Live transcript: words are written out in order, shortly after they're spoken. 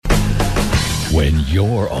When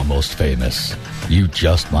you're almost famous, you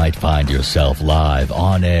just might find yourself live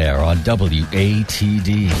on air on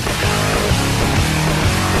WATD.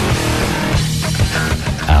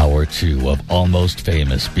 Hour 2 of Almost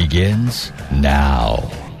Famous begins now.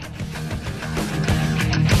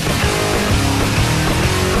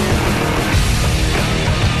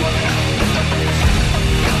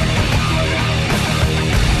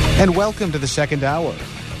 And welcome to the second hour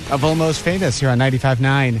of Almost Famous here on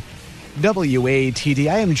 95.9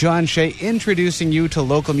 WATD. I am John Shea, introducing you to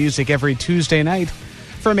local music every Tuesday night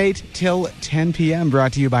from 8 till 10 p.m.,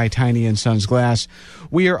 brought to you by Tiny & Sons Glass.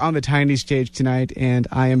 We are on the Tiny stage tonight, and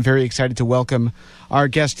I am very excited to welcome our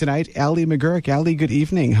guest tonight, Allie McGuirk. Allie, good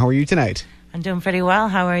evening. How are you tonight? I'm doing pretty well.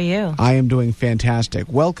 How are you? I am doing fantastic.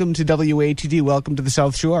 Welcome to WATD. Welcome to the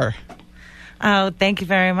South Shore. Oh, thank you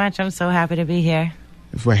very much. I'm so happy to be here.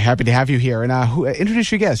 We're happy to have you here. And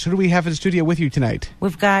introduce your guests. Who do we have in the studio with you tonight?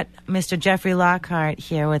 We've got Mr. Jeffrey Lockhart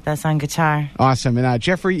here with us on guitar. Awesome. And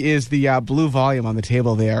Jeffrey is the blue volume on the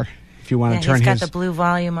table there. If you want to turn he's got the blue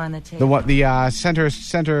volume on the table. The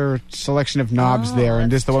center selection of knobs there,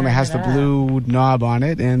 and just the one that has the blue knob on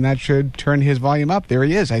it, and that should turn his volume up. There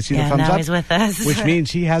he is. I see the thumbs now up. He's with us. Which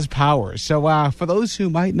means he has power. So for those who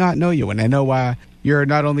might not know you, and I know you're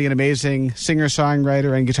not only an amazing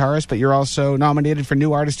singer-songwriter and guitarist, but you're also nominated for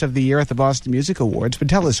New Artist of the Year at the Boston Music Awards. But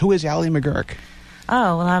tell us, who is Allie McGuirk?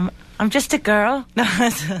 Oh, well, I'm just a girl.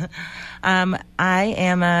 I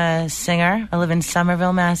am a singer. I live in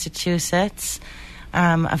Somerville, Massachusetts.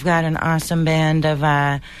 I've got an awesome band of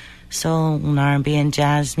soul and R&B and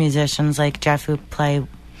jazz musicians like Jeff who play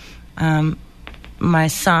my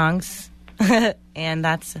songs, and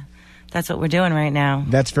that's what we're doing right now.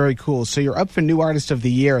 That's very cool. So you're up for New Artist of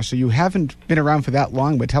the Year. So you haven't been around for that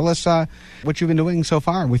long, but tell us what you've been doing so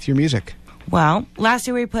far with your music. Well, last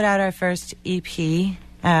year we put out our first EP,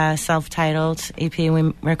 self-titled EP.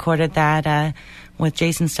 We recorded that with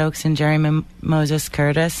Jason Stokes and Jerry Moses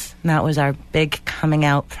Curtis. And that was our big coming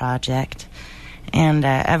out project. And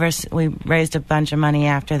we raised a bunch of money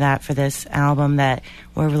after that for this album that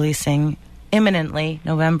we're releasing imminently,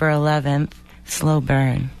 November 11th, Slow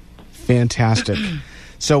Burn. Fantastic.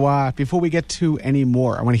 So before we get to any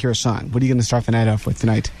more, I want to hear a song. What are you going to start the night off with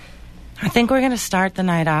tonight? I think we're going to start the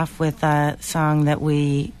night off with a song that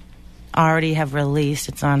we already have released.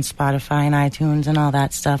 It's on Spotify and iTunes and all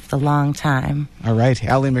that stuff, The Long Time. All right.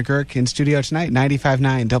 Allie McGuirk in studio tonight,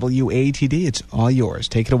 95.9 WATD. It's all yours.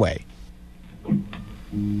 Take it away.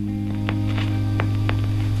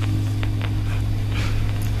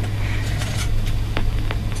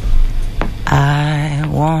 I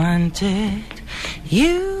wanted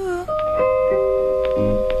you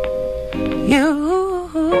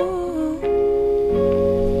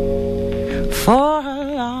for a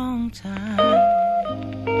long time.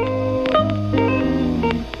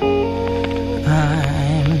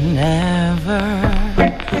 I'm never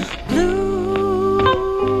blue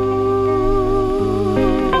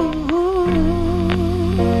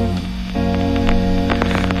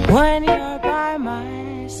when you're by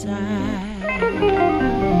my side.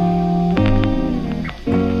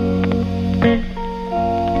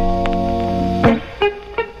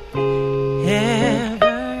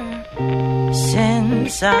 Ever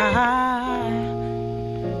since I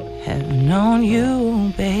have known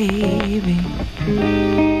you, baby,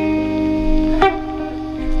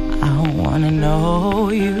 I want to know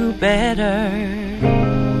you better.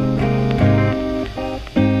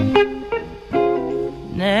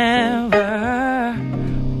 Never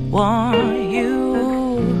want you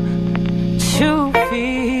to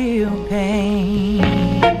feel pain.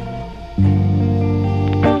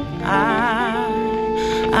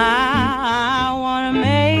 I want to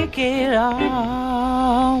make it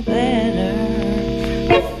all better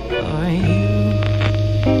for you.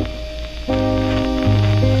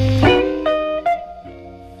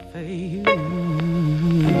 For you.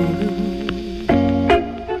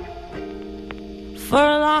 For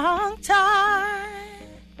a long time,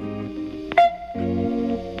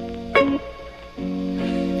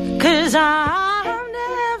 'cause I'm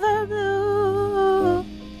never blue.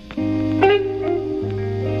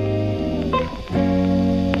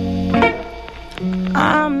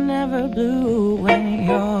 I'm never blue when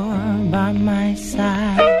you're by my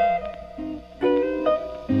side.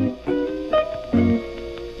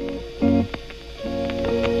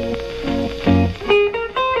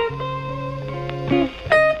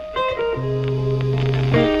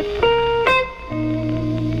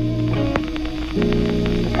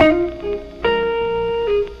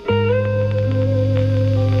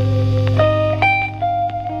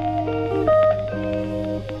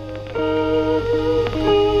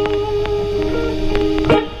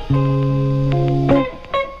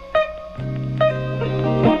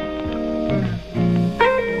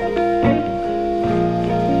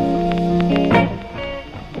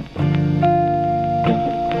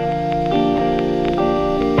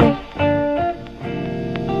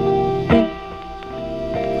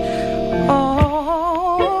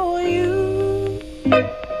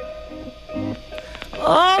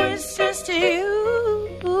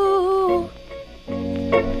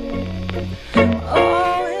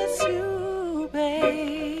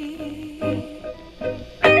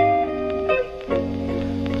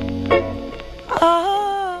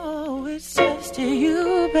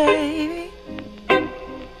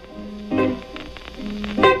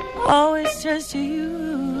 was just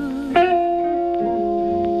you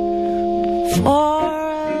for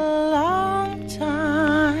a long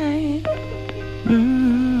time.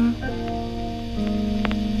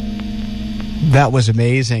 That was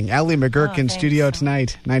amazing. Ally McGuirk in thanks. studio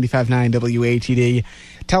tonight, 95.9 WATD.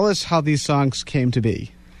 Tell us how these songs came to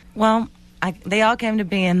be. Well, they all came to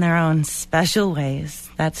be in their own special ways,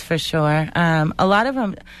 that's for sure. A lot of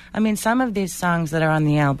them, I mean, some of these songs that are on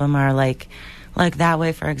the album are like That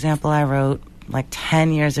Way, for example, I wrote like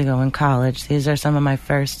 10 years ago in college. These are some of my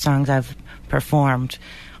first songs I've performed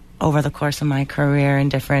over the course of my career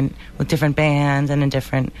with different bands and in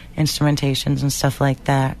different instrumentations and stuff like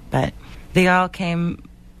that. But they all came,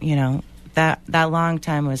 you know, that Long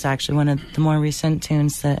Time was actually one of the more recent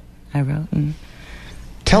tunes that I wrote. And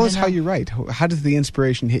tell us how you write. How does the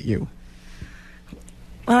inspiration hit you?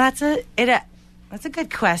 Well, that's a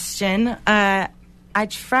good question. I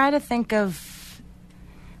try to think of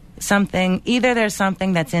something. Either there's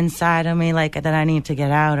something that's inside of me, like that I need to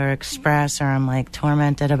get out or express, or I'm like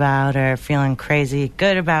tormented about, or feeling crazy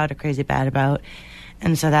good about, or crazy bad about,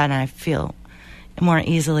 and so then I feel more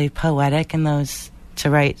easily poetic in those to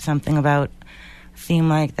write something about a theme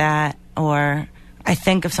like that, or I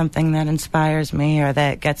think of something that inspires me or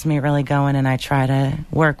that gets me really going, and I try to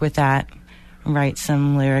work with that, write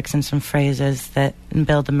some lyrics and some phrases that and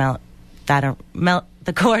build the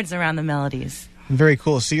chords around the melodies. Very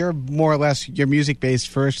cool. So you're more or less your music based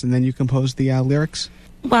first, and then you compose the lyrics?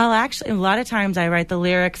 Well, actually, a lot of times I write the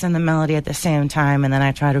lyrics and the melody at the same time, and then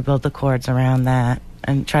I try to build the chords around that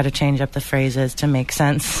and try to change up the phrases to make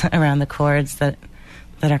sense around the chords that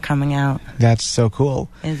are coming out. That's so cool.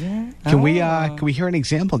 Is it? Can we hear an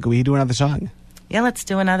example? Can we do another song? Yeah, let's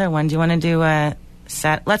do another one. Do you want to do a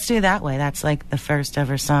set? Let's do That Way. That's like the first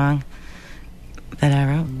ever song that I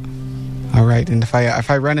wrote. All right, and if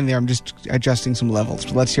I run in there, I'm just adjusting some levels.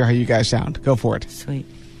 But let's hear how you guys sound. Go for it. Sweet.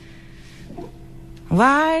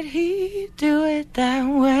 Why'd he do it that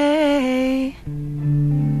way?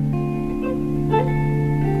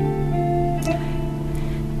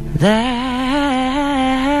 That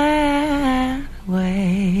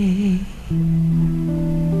way.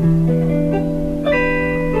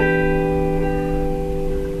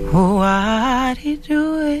 Why'd he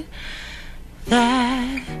do it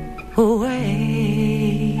that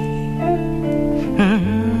way?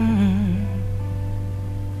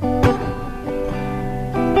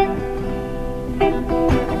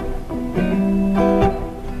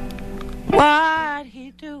 Why'd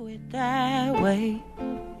he do it that way?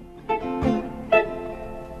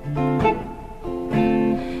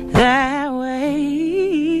 That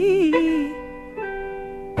way.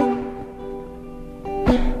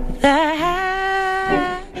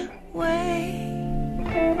 That way.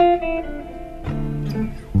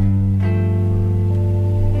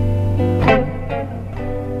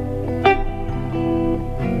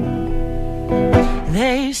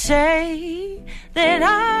 They say that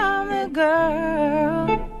I'm the girl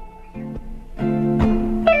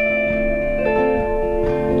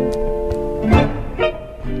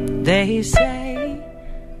they say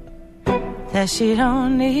that she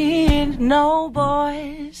don't need no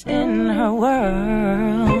boys in her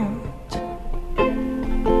world.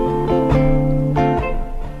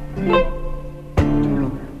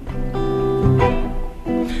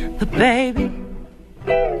 But baby,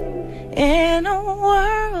 in a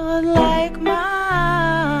world like mine,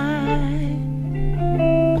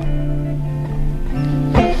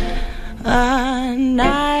 a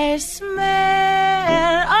nice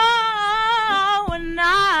man, oh, a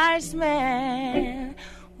nice man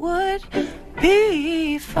would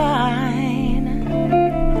be fine.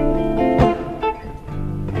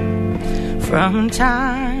 From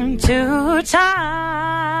time to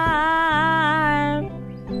time,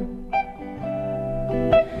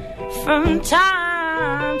 from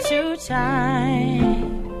time to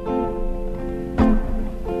time,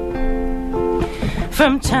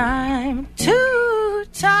 from time to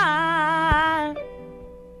time,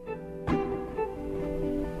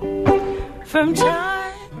 from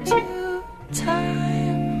time to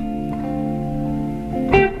time.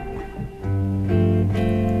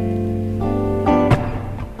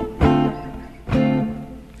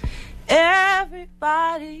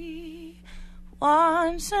 Everybody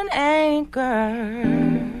wants an anchor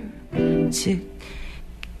to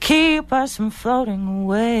keep us from floating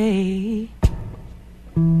away.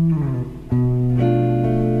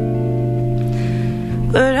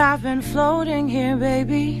 But I've been floating here,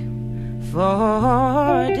 baby,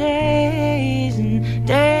 for days and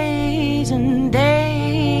days and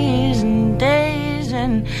days and days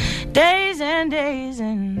and days and days,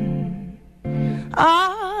 and all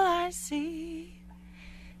I see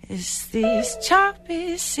It's these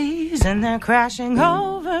choppy seas and they're crashing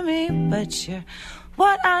over me. But you're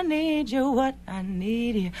what I need, you're what I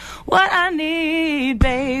need, you're what I need,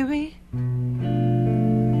 baby.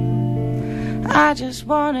 I just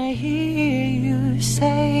wanna hear you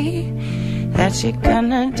say that you're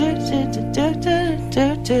gonna do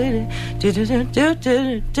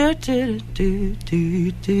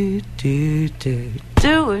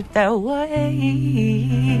it that way.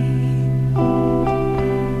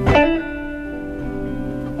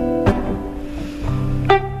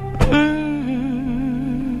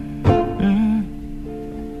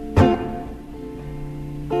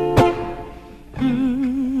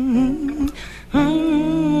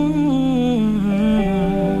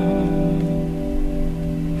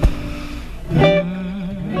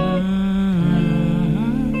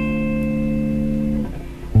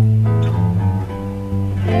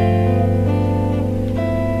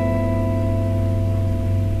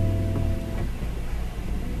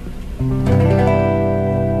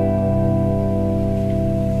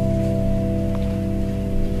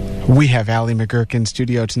 We have Allie McGuirk in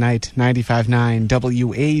studio tonight, 95.9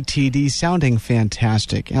 WATD, sounding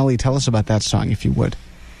fantastic. Allie, tell us about that song, if you would.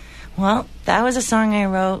 Well, that was a song I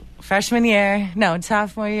wrote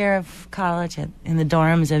sophomore year of college in the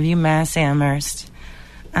dorms of UMass Amherst.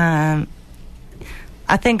 I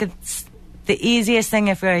think it's the easiest thing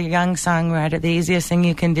if you're a young songwriter, the easiest thing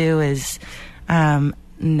you can do is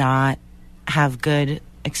not have good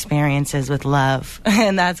experiences with love.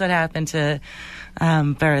 And that's what happened to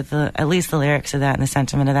birth, at least the lyrics of that and the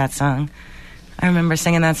sentiment of that song. I remember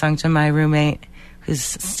singing that song to my roommate, who's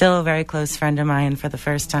still a very close friend of mine, for the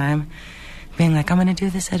first time, being like, I'm going to do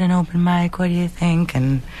this at an open mic, what do you think?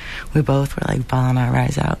 And we both were like bawling our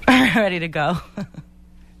eyes out, ready to go.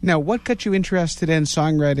 Now, what got you interested in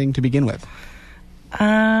songwriting to begin with?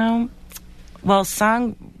 Well,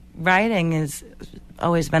 songwriting has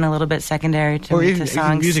always been a little bit secondary to me, to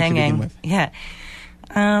song singing. Yeah.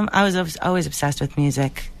 I was always obsessed with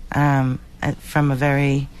music from a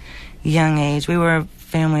very young age. We were a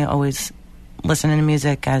family always listening to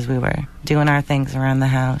music as we were doing our things around the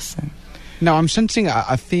house. Now, I'm sensing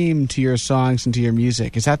a theme to your songs and to your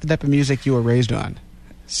music. Is that the type of music you were raised on?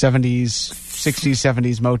 70s, 60s,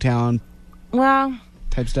 70s, Motown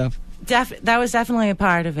type stuff? That was definitely a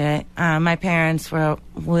part of it. My parents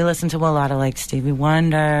we listened to a lot of like Stevie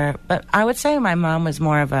Wonder, but I would say my mom was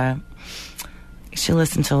more of she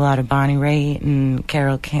listened to a lot of Bonnie Raitt and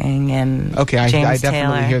Carole King and James I definitely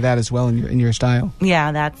Taylor. Hear that as well in your style.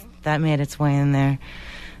 Yeah, that made its way in there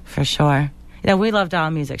for sure. Yeah, we loved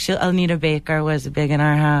all music. Anita Baker was big in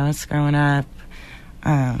our house growing up.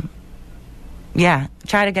 Yeah,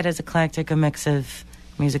 try to get as eclectic a mix of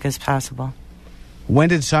music as possible. When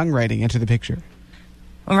did songwriting enter the picture?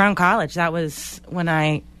 Around college. That was when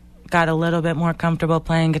I got a little bit more comfortable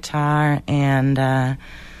playing guitar and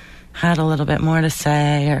had a little bit more to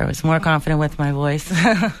say, or was more confident with my voice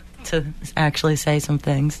to actually say some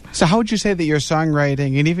things. So how would you say that your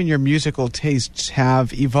songwriting and even your musical tastes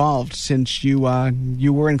have evolved since you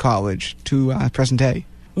were in college to present day?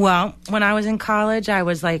 Well, when I was in college, I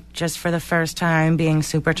was like just for the first time being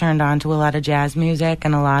super turned on to a lot of jazz music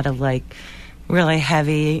and a lot of like really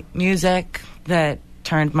heavy music that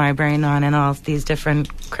turned my brain on in all these different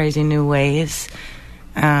crazy new ways.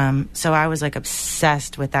 So I was like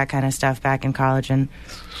obsessed with that kind of stuff back in college, and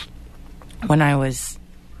when I was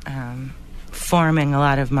forming a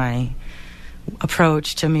lot of my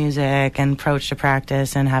approach to music and approach to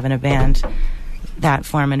practice and having a band, that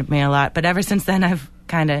formed me a lot. But ever since then, I've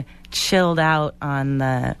kind of chilled out on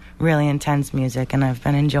the really intense music, and I've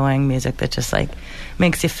been enjoying music that just like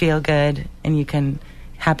makes you feel good and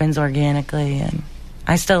happens organically. And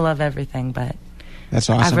I still love everything, but that's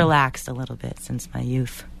awesome. I've relaxed a little bit since my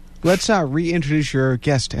youth. Let's reintroduce your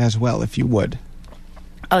guest as well, if you would.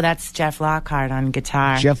 Oh, that's Jeff Lockhart on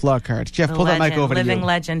guitar. Jeff Lockhart. Jeff, pull that mic over to you. Living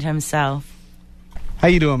legend himself. How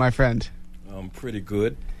you doing, my friend? I'm pretty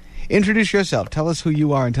good. Introduce yourself. Tell us who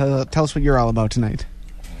you are and tell us what you're all about tonight.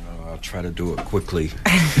 I'll try to do it quickly.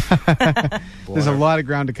 There's a lot of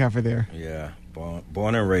ground to cover there. Yeah.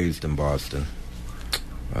 Born and raised in Boston.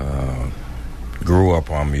 Grew up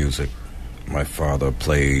on music. My father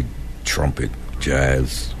played trumpet,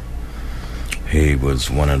 jazz. He was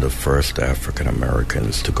one of the first African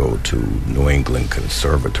Americans to go to New England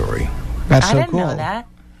Conservatory. That's so cool. I didn't know that.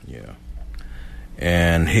 Yeah.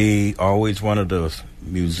 And he always wanted a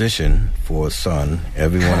musician for a son.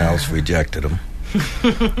 Everyone else rejected him.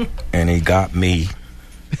 And he got me.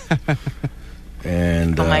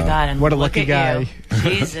 And oh my God! And what a lucky guy!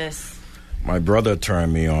 Jesus. My brother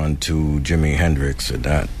turned me on to Jimi Hendrix, and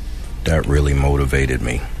that really motivated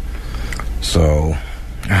me. So,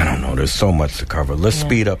 I don't know. There's so much to cover. Let's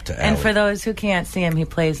speed up to Allie. And for those who can't see him, he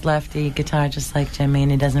plays lefty guitar just like Jimmy,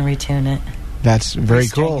 and he doesn't retune it. That's very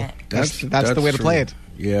cool. It. That's the way to play it.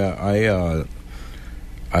 Yeah,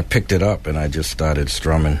 I picked it up and I just started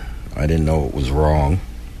strumming. I didn't know it was wrong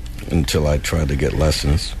until I tried to get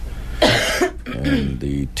lessons. And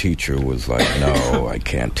the teacher was like, no, I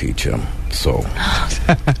can't teach him. So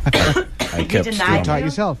I kept strumming. You taught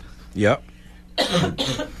yourself. Yep.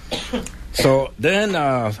 So then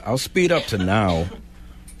I'll speed up to now.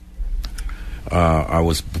 I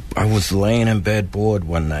was laying in bed bored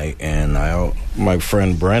one night, and my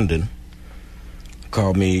friend Brendan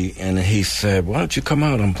called me, and he said, why don't you come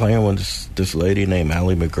out? I'm playing with this lady named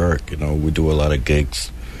Allie McGuirk. You know, we do a lot of gigs.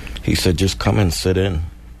 He said, just come and sit in.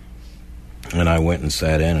 And I went and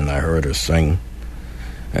sat in, and I heard her sing,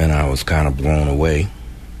 and I was kind of blown away.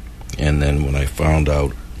 And then when I found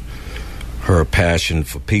out her passion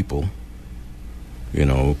for people, you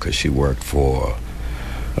know, because she worked for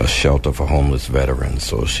a shelter for homeless veterans,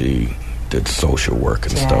 so she did social work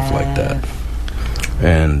and stuff like that.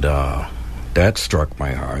 And that struck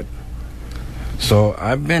my heart. So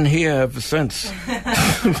I've been here ever since.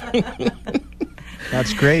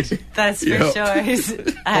 That's great. That's for sure. I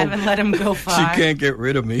haven't let him go far. She can't get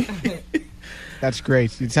rid of me. That's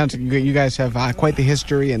great. It sounds like you guys have quite the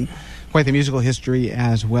history and quite the musical history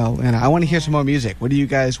as well. And I want to hear some more music. What do you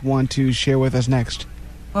guys want to share with us next?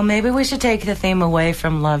 Well, maybe we should take the theme away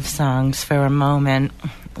from love songs for a moment.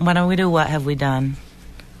 Why don't we do What Have We Done?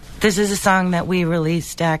 This is a song that we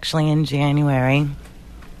released actually in January.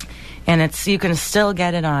 And you can still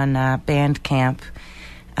get it on Bandcamp.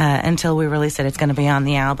 Until we release it, it's going to be on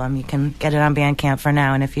the album. You can get it on Bandcamp for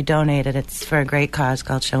now, and if you donate it, it's for a great cause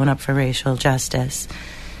called Showing Up for Racial Justice.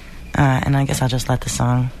 And I guess I'll just let the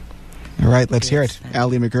song. All right, let's hear it.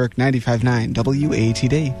 Allie McGuirk, 95.9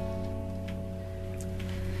 WATD.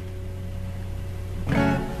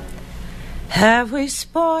 Have we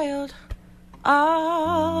spoiled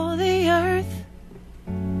all the earth?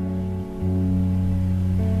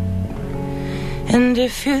 And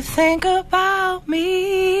if you think about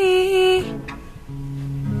me,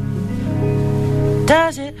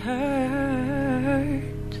 does it hurt?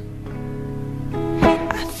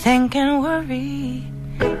 I think and worry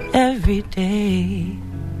every day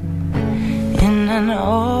in an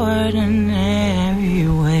ordinary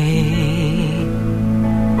way.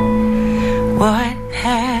 What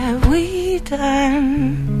have we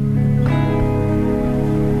done?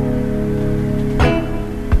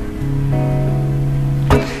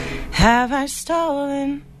 Have I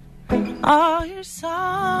stolen all your songs?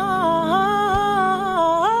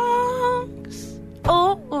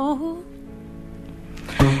 Oh,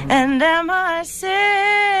 and am I singing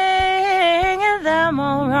them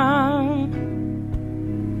all wrong?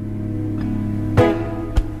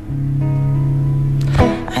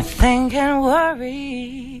 I think and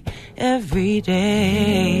worry every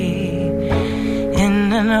day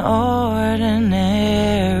in an ordinary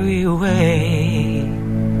way.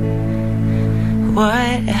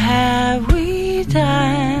 What have we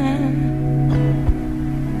done?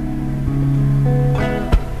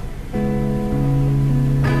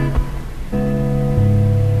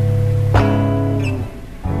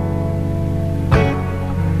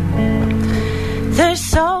 There's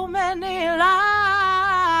so many lives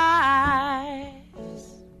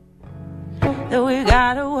that we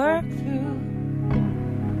gotta work through.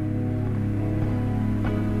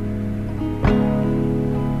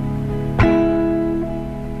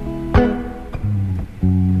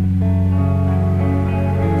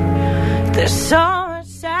 There's so much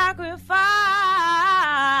sacrifice,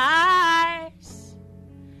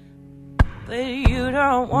 but you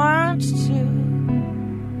don't want to.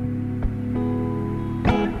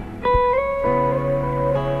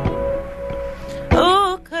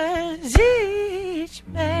 Oh, 'cause each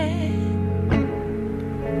man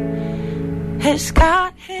has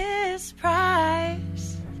got his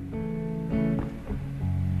price.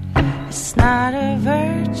 It's not a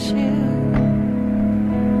virtue.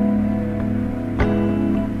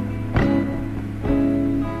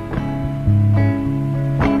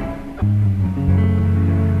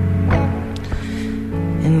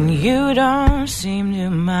 You don't seem to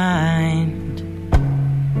mind.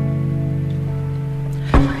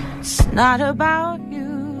 It's not about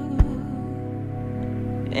you,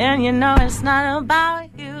 and you know it's not about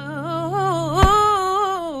you.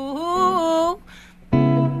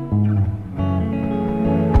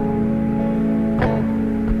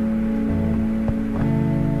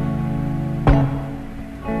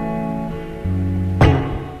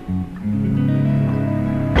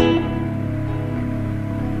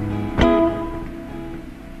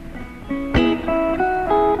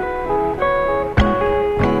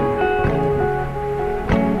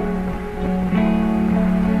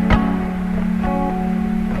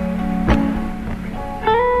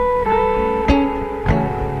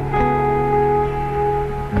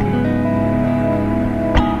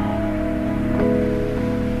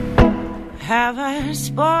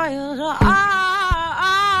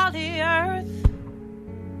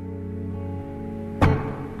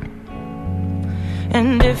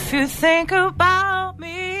 And if you think about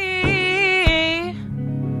me,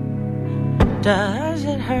 does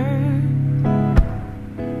it hurt?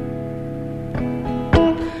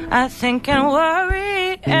 I think and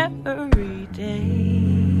worry every day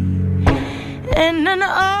in an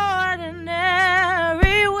ordinary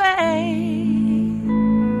way.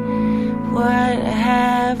 What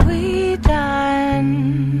have we done?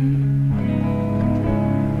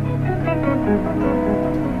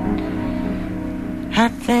 I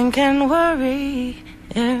think and worry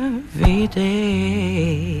every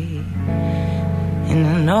day in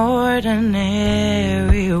an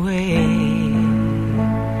ordinary way.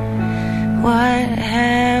 What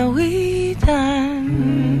have we done?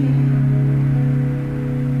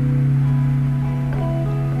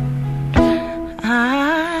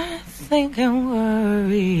 I think and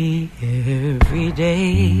worry every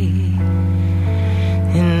day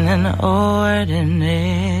in an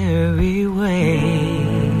ordinary way.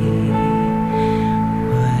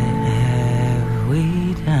 What have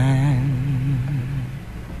we done?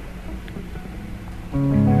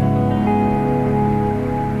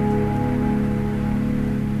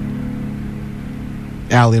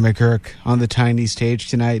 Allie McGuirk on the tiny stage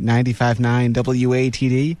tonight, 95.9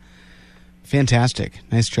 WATD. Fantastic.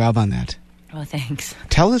 Nice job on that. Oh, thanks.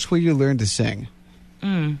 Tell us where you learned to sing.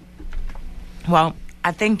 Well,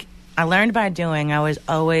 I think I learned by doing. I was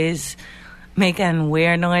always making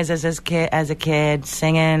weird noises as a kid,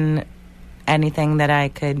 singing anything that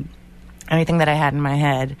I had in my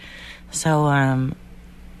head. So and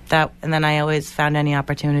then I always found any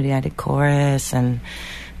opportunity. I did chorus and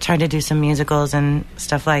tried to do some musicals and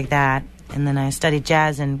stuff like that. And then I studied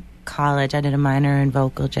jazz in college. I did a minor in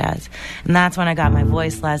vocal jazz. And that's when I got my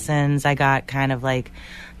voice lessons. I got kind of like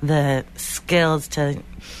the skills to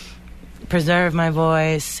preserve my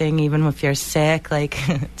voice, sing even if you're sick, like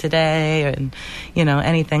today, and, you know,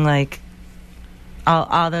 anything like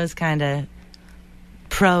all those kind of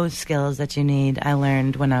pro skills that you need, I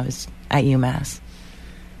learned when I was at UMass.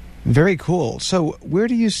 Very cool. So where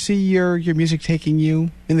do you see your music taking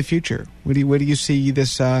you in the future? Where do you see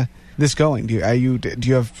this going? Do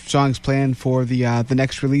you have songs planned for the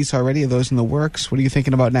next release already? Are those in the works? What are you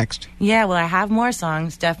thinking about next? Yeah, well, I have more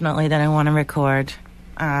songs definitely that I want to record,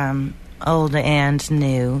 old and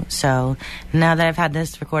new. So now that I've had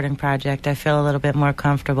this recording project, I feel a little bit more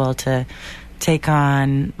comfortable to take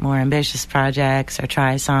on more ambitious projects or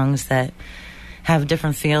try songs that have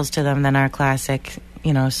different feels to them than our classic,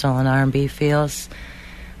 you know, soul and R&B feels.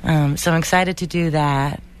 So I'm excited to do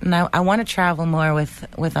that. And I want to travel more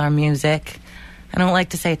with our music. I don't like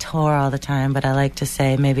to say tour all the time, but I like to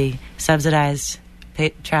say maybe subsidized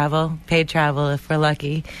paid travel if we're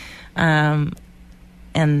lucky. And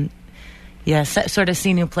yeah, sort of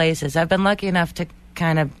see new places. I've been lucky enough to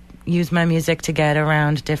kind of use my music to get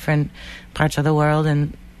around different parts of the world,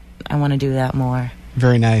 and I want to do that more.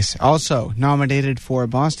 Very nice. Also nominated for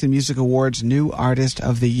Boston Music Awards New Artist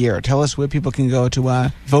of the Year. Tell us where people can go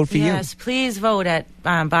to vote for you. Yes, please vote at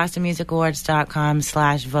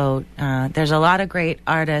bostonmusicawards.com/vote. There's a lot of great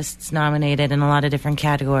artists nominated in a lot of different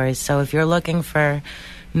categories. So if you're looking for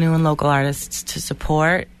new and local artists to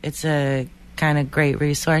support, it's a kind of great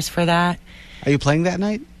resource for that. Are you playing that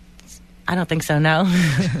night? I don't think so, no.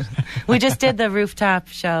 We just did the rooftop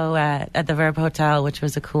show at the Verb Hotel, which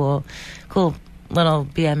was a cool little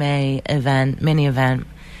BMA event, mini event.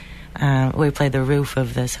 We played the roof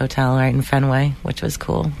of this hotel right in Fenway, which was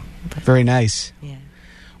cool. But, very nice. Yeah.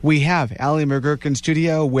 We have Allie McGuirk in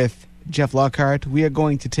studio with Jeff Lockhart. We are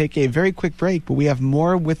going to take a very quick break, but we have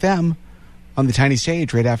more with them on the tiny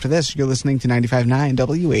stage right after this. You're listening to 95.9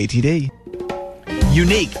 WATD.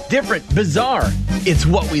 Unique, different, bizarre. It's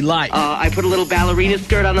what we like. I put a little ballerina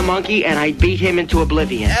skirt on the monkey and I beat him into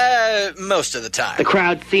oblivion. Most of the time. The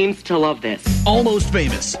crowd seems to love this. Almost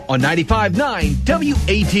Famous on 95.9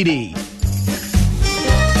 WATD.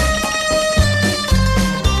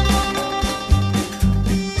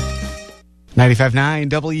 95.9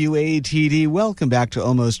 WATD. Welcome back to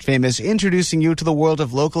Almost Famous, introducing you to the world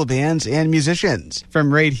of local bands and musicians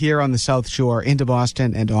from right here on the South Shore into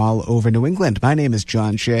Boston and all over New England. My name is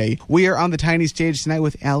John Shea. We are on the tiny stage tonight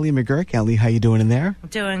with Allie McGuirk. Allie, how you doing in there?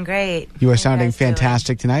 Doing great. You are sounding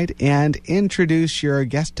fantastic tonight. And introduce your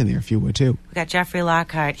guest in there if you would too. We got Jeffrey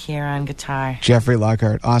Lockhart here on guitar. Jeffrey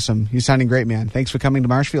Lockhart, awesome. You're sounding great, man. Thanks for coming to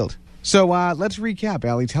Marshfield. So let's recap,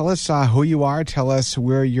 Allie. Tell us who you are. Tell us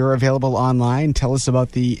where you're available online. Tell us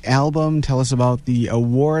about the album. Tell us about the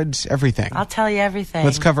awards, everything. I'll tell you everything.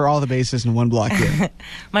 Let's cover all the bases in one block here.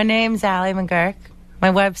 My name's Allie McGuirk. My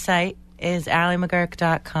website is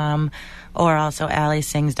alliemcguirk.com or also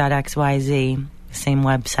alliesings.xyz, same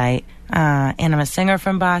website. And I'm a singer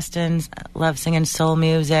from Boston. Love singing soul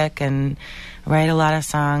music and write a lot of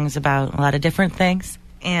songs about a lot of different things.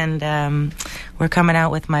 And we're coming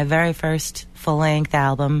out with my very first full-length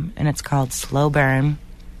album, and it's called Slow Burn.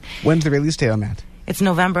 When's the release date on that? It's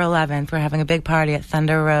November 11th. We're having a big party at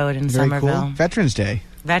Thunder Road in Very Somerville. cool. Veterans Day.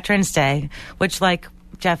 Veterans Day, which, like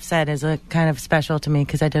Jeff said, is a kind of special to me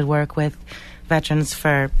because I did work with veterans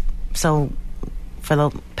for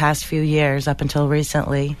the past few years up until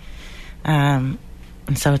recently. And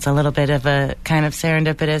so it's a little bit of a kind of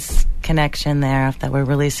serendipitous connection there that we're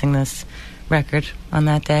releasing this record on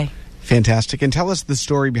that day. Fantastic. And tell us the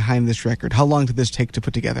story behind this record. How long did this take to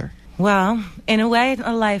put together? Well, in a way,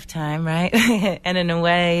 a lifetime, right? And in a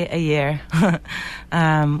way, a year.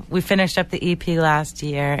 We finished up the EP last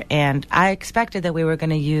year, and I expected that we were going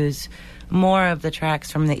to use more of the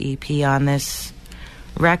tracks from the EP on this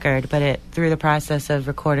record, but through the process of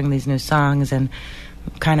recording these new songs and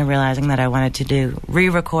kind of realizing that I wanted to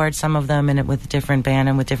re-record some of them with a different band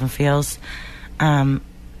and with different feels,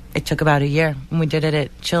 it took about a year. And we did it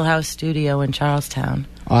at Chill House Studio in Charlestown.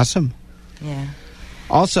 Awesome. Yeah.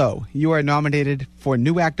 Also, you are nominated for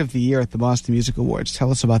New Act of the Year at the Boston Music Awards.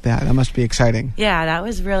 Tell us about that. That must be exciting. Yeah, that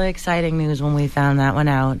was really exciting news when we found that one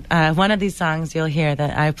out. One of these songs you'll hear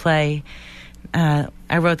that I play, I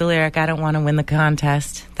wrote the lyric, "I don't want to win the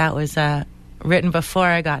contest." That was written before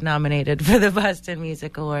I got nominated for the Boston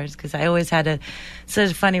Music Awards, because I always had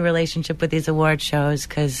such a funny relationship with these award shows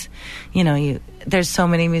because, there's so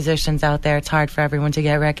many musicians out there. It's hard for everyone to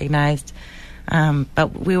get recognized.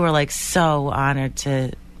 But we were so honored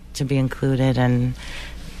to be included, and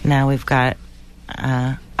now we've got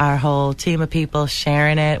our whole team of people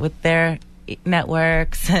sharing it with their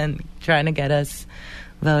networks and trying to get us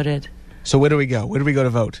voted. So where do we go? Where do we go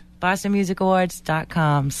to vote?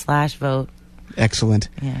 BostonMusicAwards.com/vote. Excellent.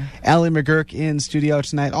 Yeah. Allie McGuirk in studio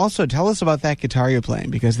tonight. Also, tell us about that guitar you're playing,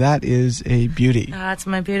 because that is a beauty. It's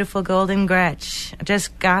my beautiful Golden Gretsch. I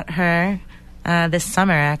just got her this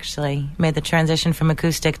summer, actually. Made the transition from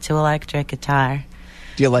acoustic to electric guitar.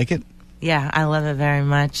 Do you like it? Yeah, I love it very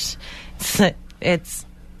much. It's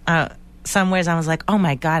some ways I was like, oh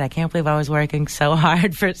my God, I can't believe I was working so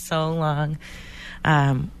hard for so long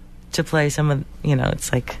to play some of,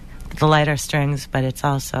 it's like the lighter strings, but it's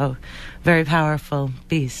also very powerful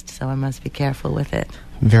beast, so I must be careful with it.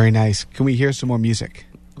 Very nice. Can we hear some more music?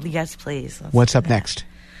 Yes, please. What's up next?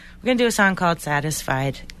 We're going to do a song called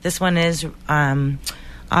Satisfied. This one is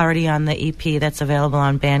already on the EP that's available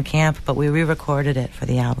on Bandcamp, but we re-recorded it for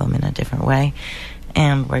the album in a different way.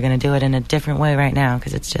 And we're going to do it in a different way right now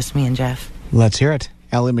because it's just me and Jeff. Let's hear it.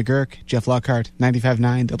 Allie McGuirk, Jeff Lockhart,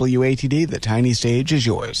 95.9 WATD. The tiny stage is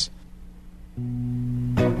yours.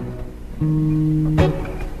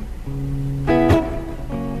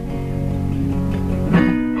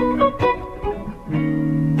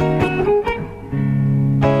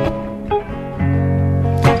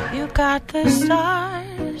 Got the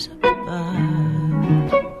stars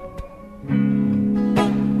above.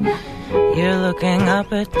 You're looking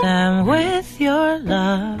up at them with your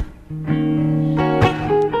love.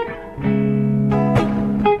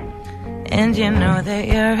 And you know that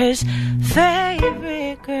you're his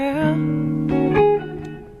favorite girl.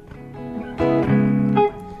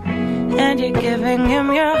 And you're giving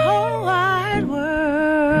him your whole wide world.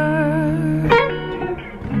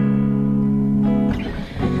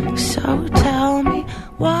 So tell me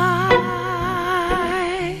why,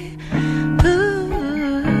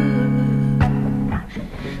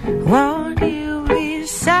 won't you be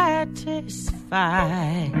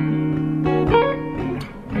satisfied?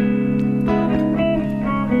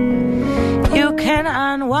 You can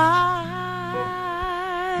unwind.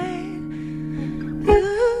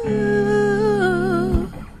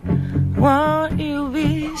 Won't you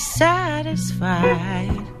be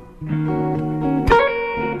satisfied?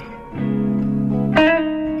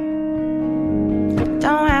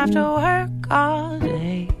 Don't have to work all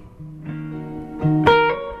day.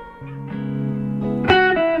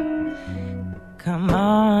 Come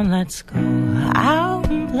on, let's go out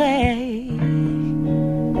and play.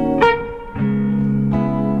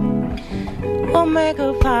 We'll make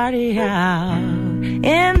a party out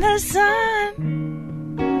in the sun.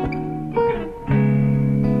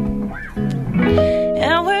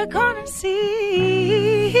 And we're gonna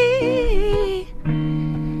see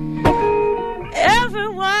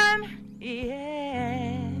everyone,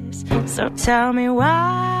 yes. So tell me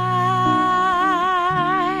why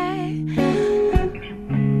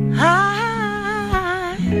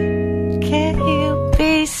can't you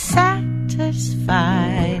be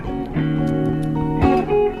satisfied?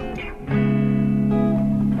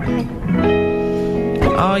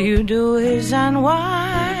 all you do is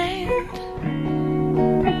unwind.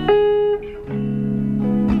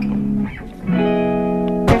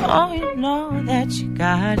 Oh, you know that you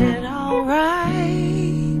got it all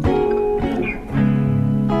right.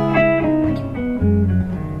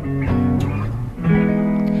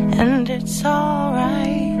 And it's all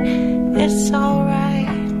right, it's all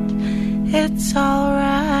right, it's all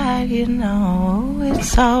right, you know,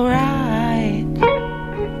 it's all right.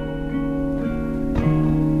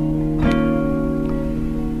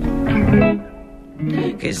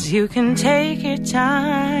 'Cause you can take your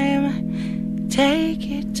time, take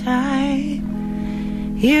your time.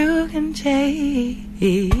 You can take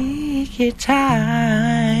your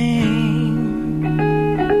time.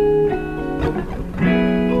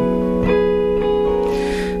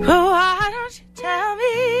 But why don't you tell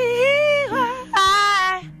me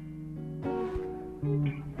why?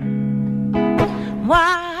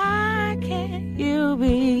 Why can't you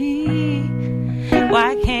be?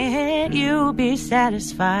 Why can't you be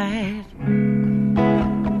satisfied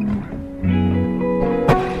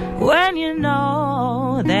when you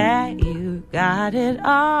know that you got it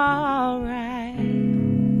all right?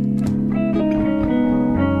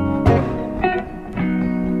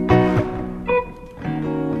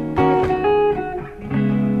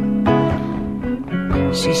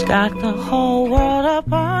 She's got the whole world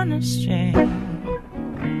up on a string.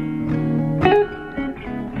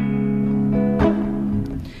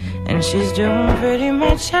 And she's doing pretty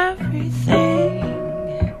much everything.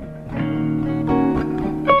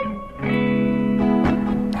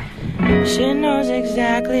 She knows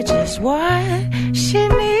exactly just what she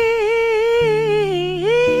needs.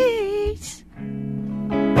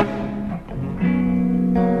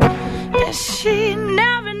 And she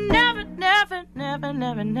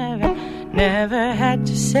never had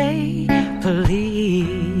to say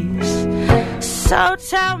please. So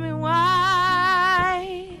tell me why.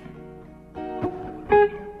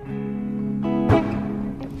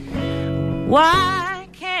 Why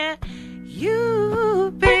can't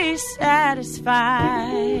you be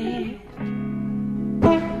satisfied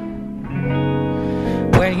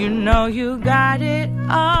when you know you got it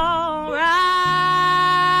all right?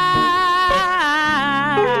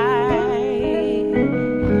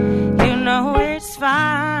 You know it's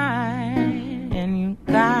fine and you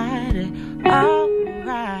got it all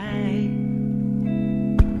right.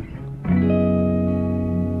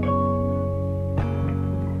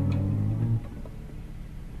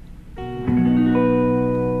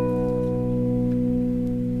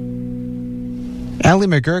 Allie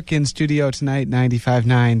McGuirk in studio tonight,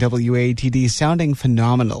 95.9 WATD, sounding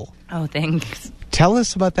phenomenal. Oh, thanks. Tell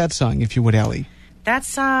us about that song, if you would, Allie. That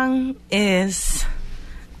song is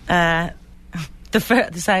sometimes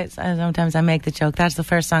I make the joke, that's the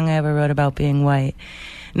first song I ever wrote about being white.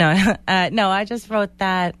 No, I just wrote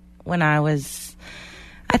that when I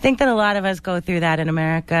think that a lot of us go through that in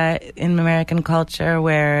America, in American culture,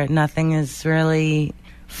 where nothing is really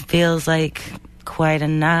feels like quite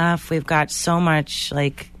enough. We've got so much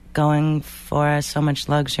going for us, so much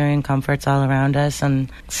luxury and comforts all around us,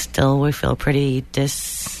 and still we feel pretty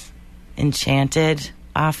disenchanted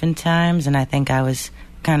oftentimes, and I think I was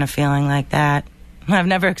kind of feeling like that. I've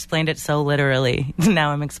never explained it so literally. Now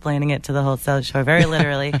I'm explaining it to the whole South Shore very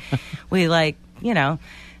literally. We that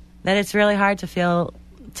it's really hard to feel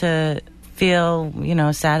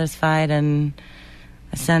satisfied and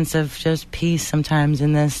a sense of just peace sometimes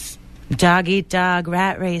in this dog-eat-dog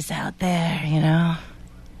rat race out there,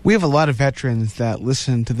 We have a lot of veterans that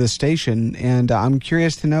listen to this station, and I'm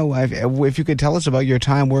curious to know if you could tell us about your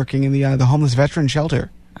time working in the homeless veteran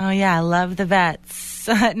shelter. Oh, yeah, I love the vets.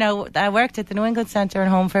 No, I worked at the New England Center and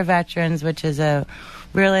Home for Veterans, which is a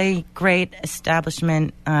really great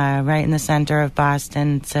establishment right in the center of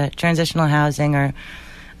Boston. It's a transitional housing or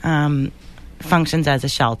functions as a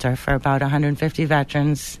shelter for about 150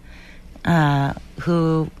 veterans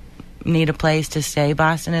who need a place to stay.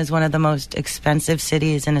 Boston is one of the most expensive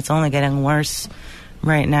cities, and it's only getting worse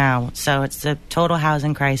right now. So it's a total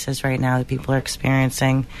housing crisis right now that people are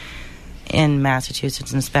experiencing in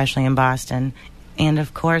Massachusetts and especially in Boston. And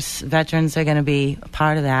of course, veterans are going to be a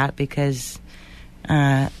part of that because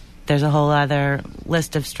there's a whole other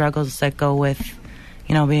list of struggles that go with,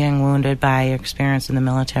 being wounded by your experience in the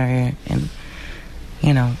military. And,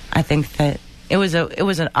 I think that it was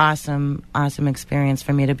an awesome experience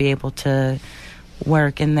for me to be able to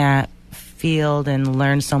work in that field and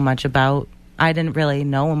learn so much about. I didn't really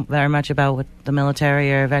know very much about what the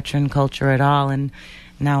military or veteran culture at all, and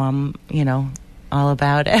now I'm all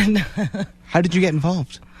about it. How did you get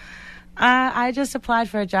involved? I just applied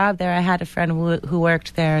for a job there. I had a friend who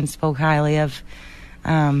worked there and spoke highly of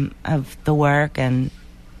of the work, and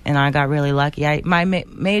I got really lucky. My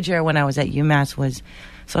major when I was at UMass was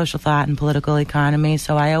social thought and political economy,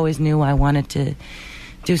 so I always knew I wanted to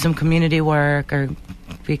do some community work or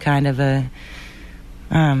be kind of a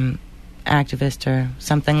activist or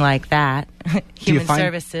something like that. Human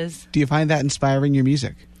services. Do you find that inspiring your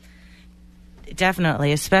music?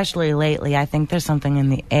 Definitely, especially lately. I think there's something in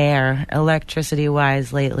the air,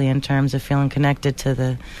 electricity-wise, lately, in terms of feeling connected to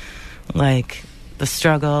the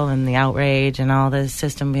struggle and the outrage and all the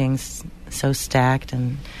system being so stacked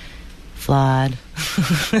and flawed.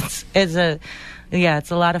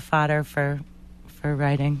 It's a lot of fodder for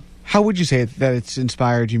writing. How would you say that it's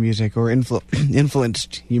inspired your music or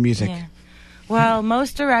influenced your music? Yeah. Well,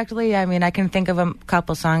 most directly, I mean, I can think of a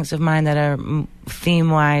couple songs of mine that are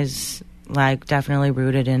theme-wise, definitely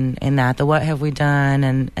rooted in that. The What Have We Done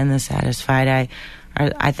and The Satisfied.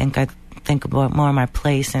 I think about more my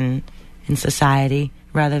place in society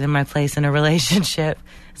rather than my place in a relationship,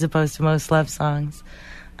 as opposed to most love songs.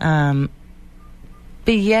 But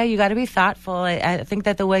yeah, you got to be thoughtful. I think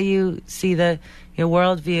that the way you see your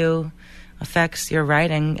worldview affects your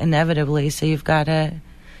writing inevitably. So you've got to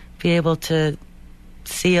be able to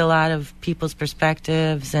see a lot of people's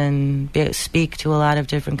perspectives and speak to a lot of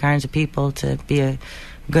different kinds of people to be a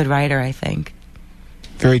good writer, I think.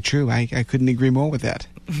 Very true. I couldn't agree more with that.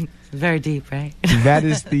 Very deep, right? That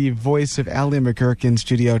is the voice of Allie McGuirk in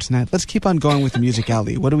studio tonight. Let's keep on going with the music,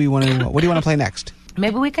 Allie. What do you want to play next?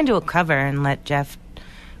 Maybe we can do a cover and let Jeff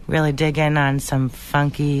really dig in on some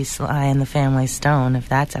funky Sly and the Family Stone, if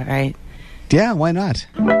that's all right. Yeah, why not?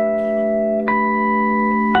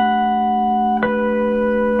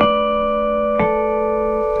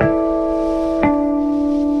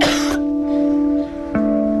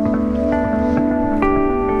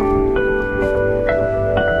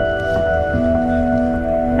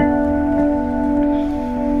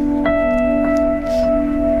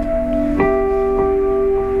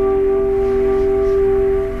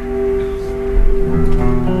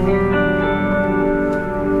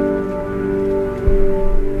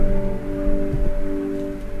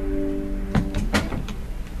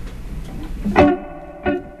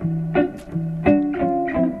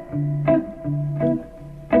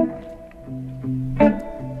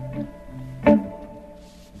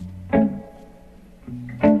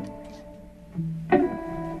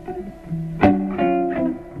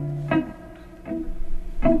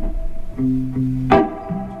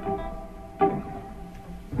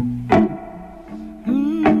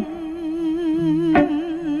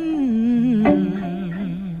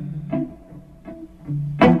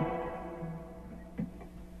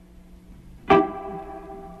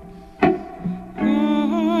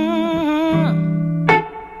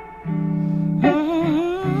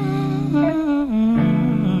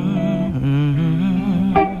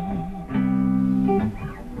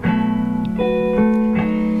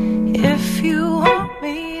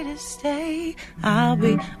 I'll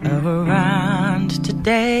be around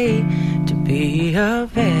today to be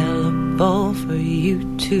available for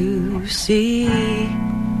you to see.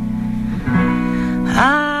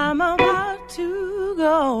 I'm about to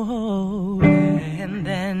go, and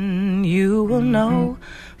then you will know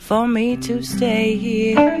for me to stay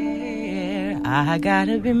here. I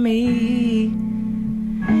gotta be me.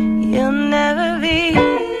 You'll never be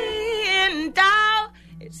in doubt.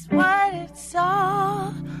 It's what it's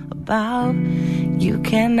all about. You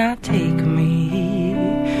cannot take me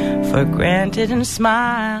for granted and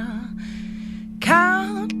smile.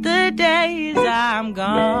 Count the days I'm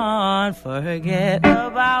gone. Forget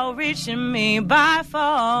about reaching me by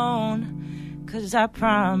phone. 'Cause I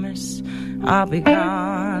promise I'll be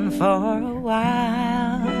gone for a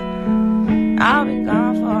while. I'll be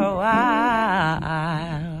gone for a while.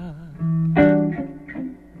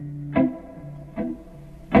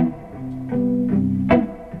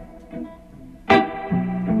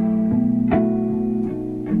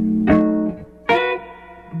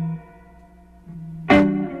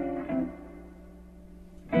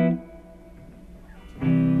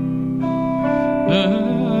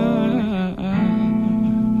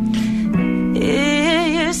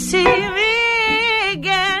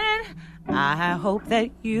 I hope that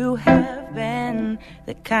you have been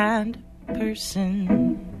the kind of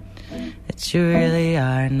person that you really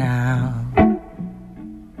are now.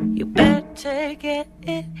 You better get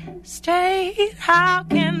it straight. How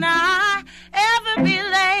can I ever be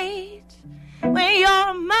late when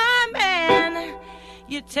you're my man?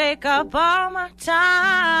 You take up all my time.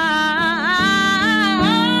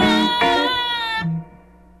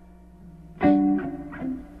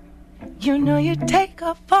 You know you take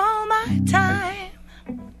up all my time.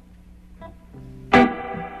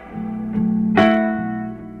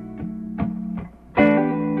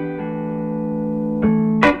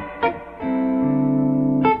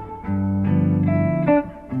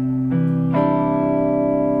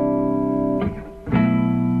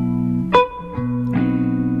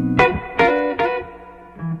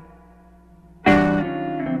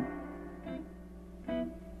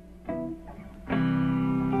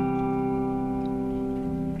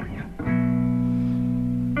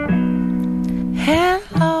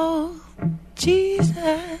 Hello,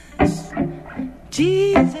 Jesus,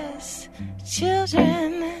 Jesus,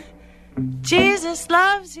 children, Jesus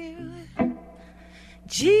loves you.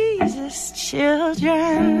 Jesus,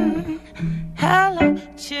 children, hello,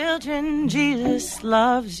 children, Jesus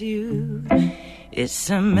loves you. It's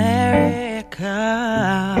America.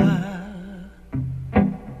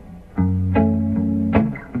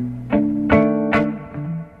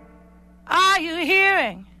 Are you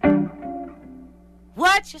hearing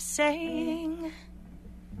what you're saying?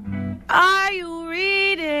 Are you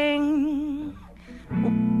reading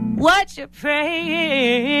what you're praying?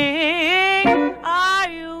 Are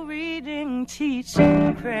you reading,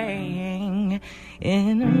 teaching, praying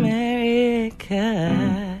in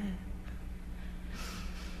America?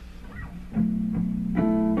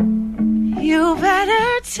 You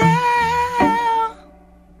better tell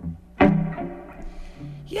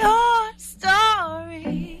your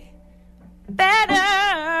story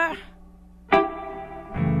better,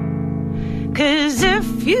 'cause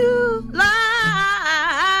if you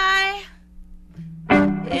lie,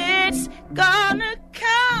 it's gonna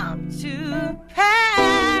come to pass.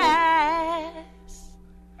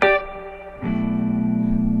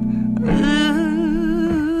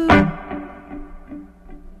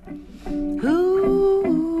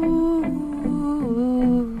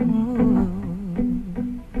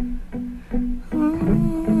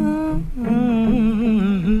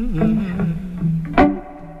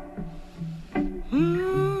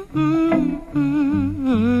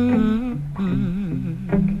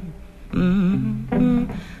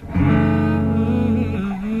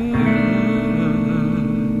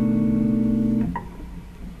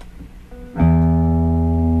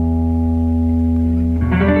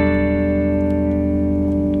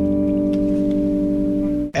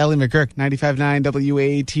 McGuirk, 95.9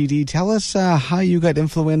 WATD. Tell us how you got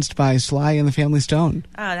influenced by Sly and the Family Stone.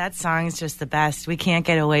 Oh, that song is just the best. We can't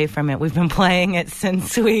get away from it. We've been playing it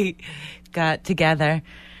since we got together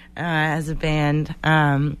as a band.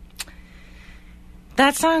 That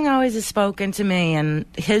song always has spoken to me, and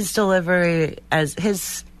his delivery, as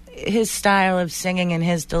his style of singing and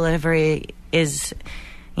his delivery is,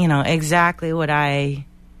 exactly what I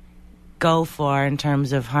go for in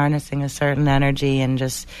terms of harnessing a certain energy, and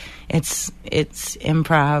just it's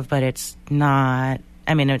improv, but it's not.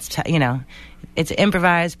 I mean, it's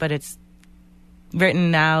improvised, but it's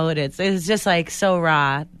written out. It's just like so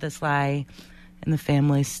raw, the Sly and the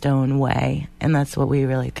Family Stone way, and that's what we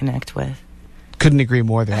really connect with. Couldn't agree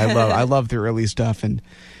more. There, I love the early stuff, and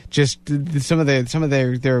just some of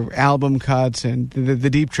their album cuts and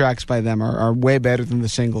the deep tracks by them are way better than the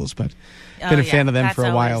singles. But been a fan of them for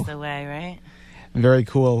a while. That's always the way, right? Very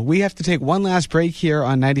cool. We have to take one last break here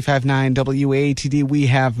on 95.9 WATD. We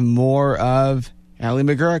have more of Allie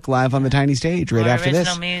McGuirk live on the tiny stage right after this.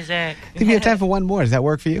 Original music. I think we have time for one more. Does that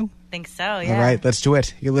work for you? I think so, yeah. All right, let's do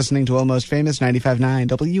it. You're listening to Almost Famous 95.9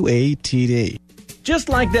 WATD. Just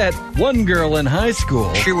like that one girl in high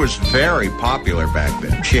school. She was very popular back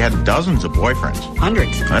then. She had dozens of boyfriends.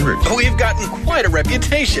 Hundreds. We've gotten quite a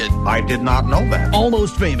reputation. I did not know that.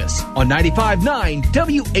 Almost Famous on 95.9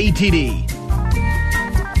 WATD.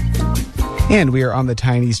 And we are on the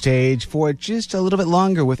tiny stage for just a little bit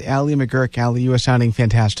longer with Allie McGuirk. Allie, you are sounding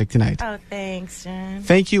fantastic tonight. Oh, thanks, John.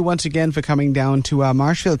 Thank you once again for coming down to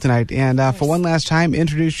Marshfield tonight. And for one last time,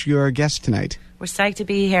 introduce your guest tonight. We're psyched to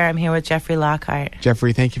be here. I'm here with Jeffrey Lockhart.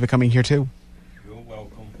 Jeffrey, thank you for coming here, too. You're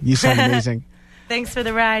welcome. You sound amazing. Thanks for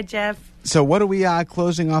the ride, Jeff. So what are we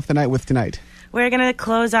closing off the night with tonight? We're going to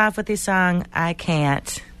close off with the song, I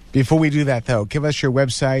Can't. Before we do that, though, give us your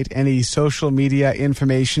website, any social media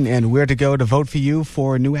information, and where to go to vote for you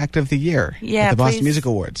for New Act of the Year at the Boston Music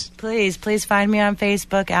Awards. Please find me on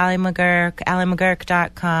Facebook, Allie McGuirk,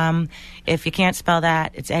 AllieMcGuirk.com. If you can't spell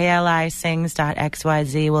that, it's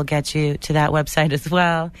alisings.xyz. We'll get you to that website as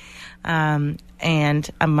well. And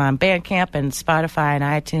I'm on Bandcamp and Spotify and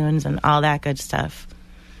iTunes and all that good stuff.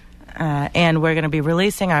 And we're going to be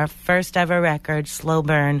releasing our first ever record, Slow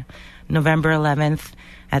Burn, November 11th.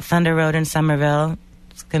 At Thunder Road in Somerville.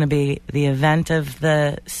 It's going to be the event of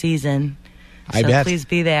the season. I bet. Please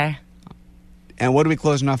be there. And what are we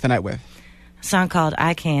closing off the night with? A song called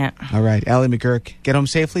I Can't. All right. Allie McGuirk, get home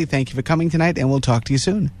safely. Thank you for coming tonight, and we'll talk to you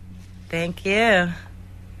soon. Thank you.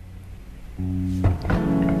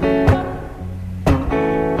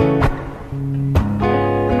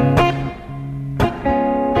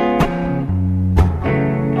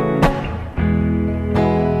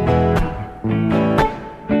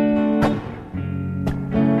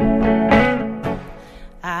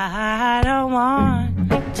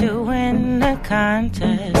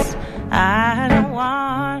 Contest. I don't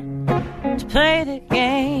want to play the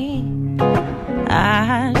game.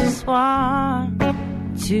 I just want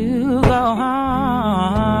to go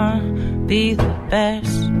on, be the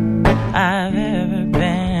best I've ever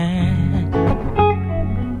been.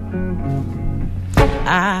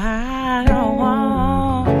 I don't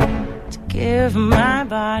want to give my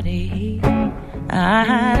body,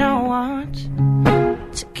 I don't want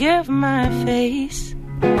to give my face.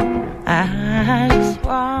 I just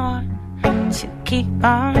want to keep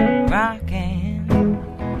on rocking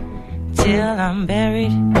till I'm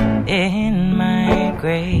buried in my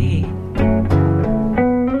grave.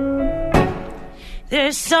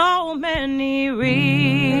 There's so many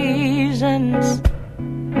reasons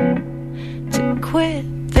to quit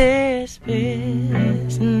this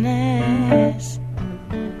business,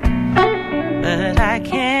 but I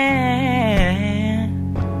can't.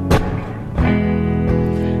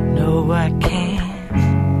 No, I can't.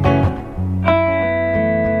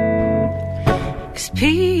 'Cause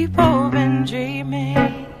people been dreaming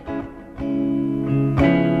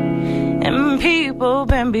and people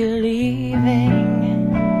been believing,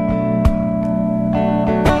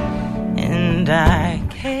 and I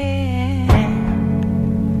can't.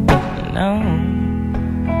 No,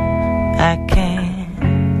 I can't.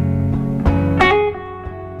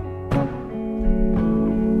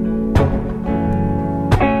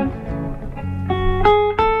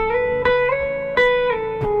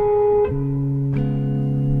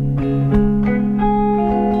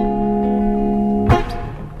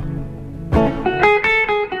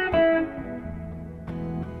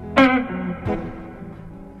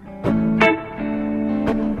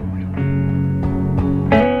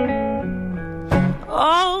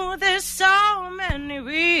 Oh, there's so many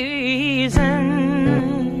reasons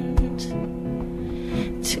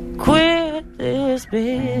to quit this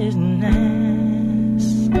business.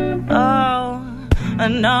 Oh,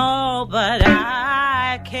 no, but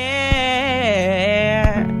I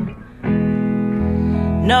can't.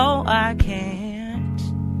 No, I can't.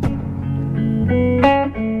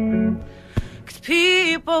 'Cause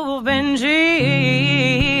people have been dreaming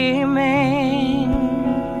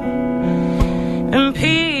and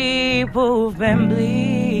people've been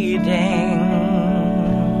bleeding,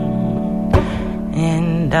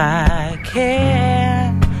 and I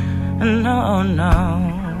can't. No, no,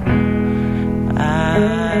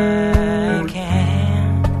 I